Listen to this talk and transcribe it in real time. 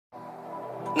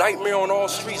Nightmare on all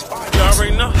streets. You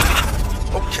already know.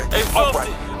 Okay, Hey, alright.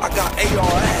 I got AR.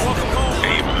 Welcome home.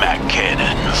 Hey, Mac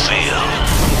Canon, Phil.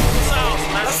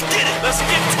 Let's get it. Let's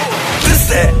get to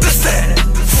it. This that.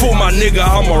 For my nigga,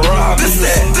 I'ma rob. This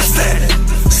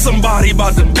that. Somebody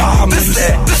about to die. This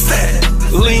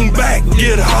that. Lean back,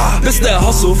 get high. This that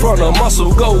hustle from the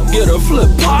muscle. Go get a flip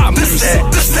pop. This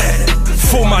that.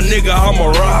 For my nigga,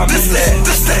 I'ma rob. This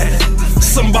that.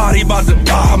 Somebody about to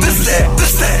die. This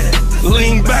that.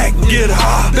 Lean back, get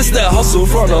high. This that hustle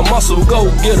from the muscle. Go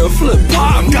get a flip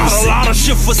pop. Got a lot of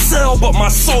shit for sale, but my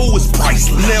soul is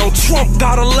priceless. Now Trump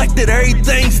got elected,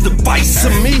 everything's device to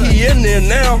me. He in there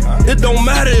now. It don't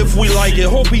matter if we like it.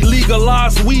 Hope he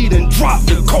legalize weed and drop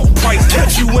the coke price.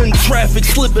 Catch you in traffic,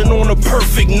 slipping on a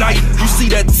perfect night. You see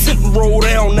that tip roll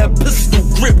down, that pistol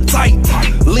grip tight.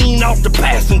 Lean out the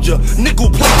passenger,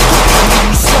 nickel plate.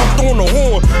 You sucked on the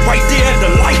horn, right there at the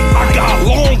light. I got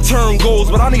long-term goals,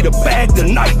 but I need a bag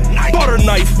tonight. Butter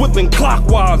knife whipping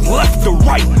clockwise, left to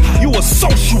right. You a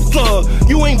social thug,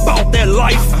 you ain't bout that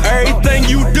life. Everything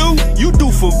you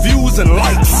do for views and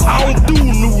likes. I don't do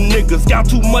new niggas, got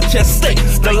too much at stake.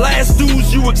 The last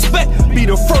dudes you expect be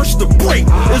the first to break.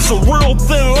 It's a real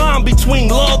thin line between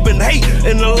love and hate,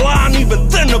 and the line even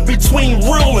thinner between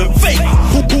real and fake.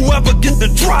 Whoever get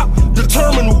the drop,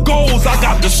 determine who goes. I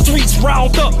got the streets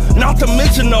riled up, not to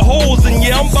mention the hoes. And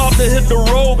yeah, I'm about to hit the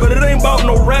road, but it ain't about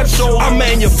no rap show. I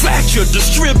manufacture,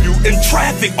 distribute, and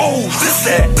traffic. Oh, this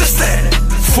that.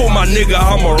 For my nigga,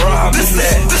 I'ma rob. This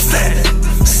that.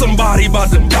 Somebody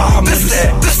about to die. This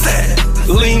that.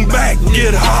 Lean back,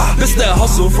 get high. This that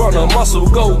hustle from the muscle.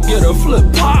 Go get a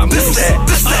flip pop. This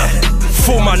that.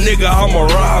 For my nigga, I'ma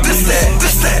rob. This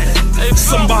that.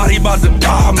 Somebody about to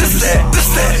die. This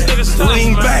that.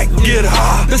 Lean back, get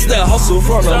high. This that hustle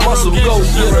from the muscle. Go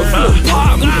get a flip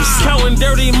pop. Counting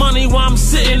dirty money while I'm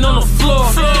sitting on the floor.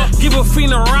 Give a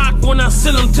fiend a rock when I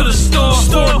send him to the store.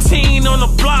 14 on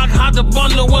the block, hide the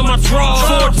bundle with my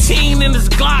draw. 14 in this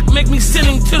Glock, make me send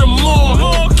him to the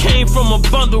morgue. Came from a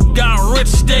bundle, got rich,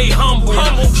 stay humble.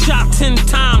 Shot 10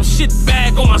 times, shit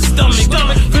bag on my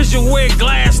stomach. Vision wear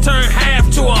glass, turn half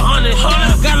to 100.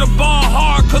 Got a ball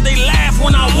hard cause they laugh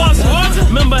when I wasn't.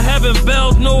 Remember having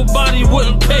bells, nobody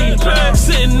wouldn't pay.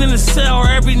 Sitting in the cell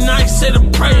every night, said a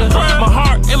prayer. My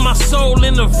heart and my soul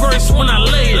in the verse when I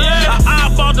lay it. I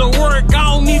about to work,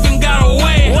 I don't even got a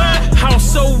way.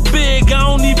 House so big, I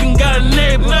don't even got a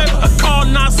neighbor. A call,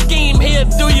 not scheme, here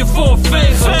do you for a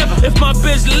favor. If my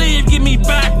bitch leave, give me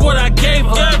back what I gave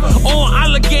her. On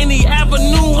Allegheny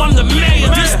Avenue, I'm the mayor.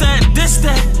 This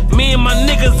that, me and my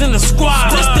niggas in the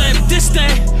squad. This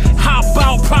that, hop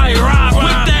out, probably ride.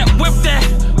 Whip that,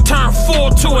 turn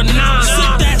 4 to a 9.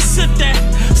 Sip that,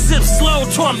 sip slow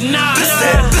to I'm 9.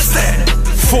 This that,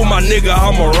 for my nigga,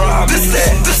 I'ma rob. This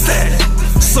that.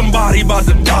 Somebody about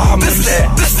to die. This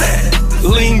that.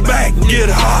 Lean back, get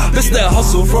high. This that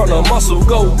hustle from the muscle.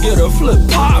 Go get a flip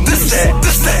pop. This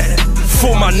that.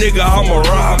 For my nigga, I'ma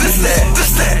rob. This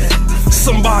that.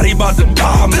 Somebody about to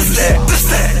die. This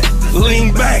that.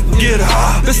 Lean back, get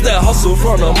high. This that hustle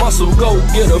from the muscle. Go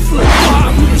get a flip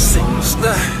pop. Music.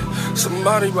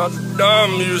 Somebody about to die.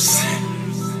 Music.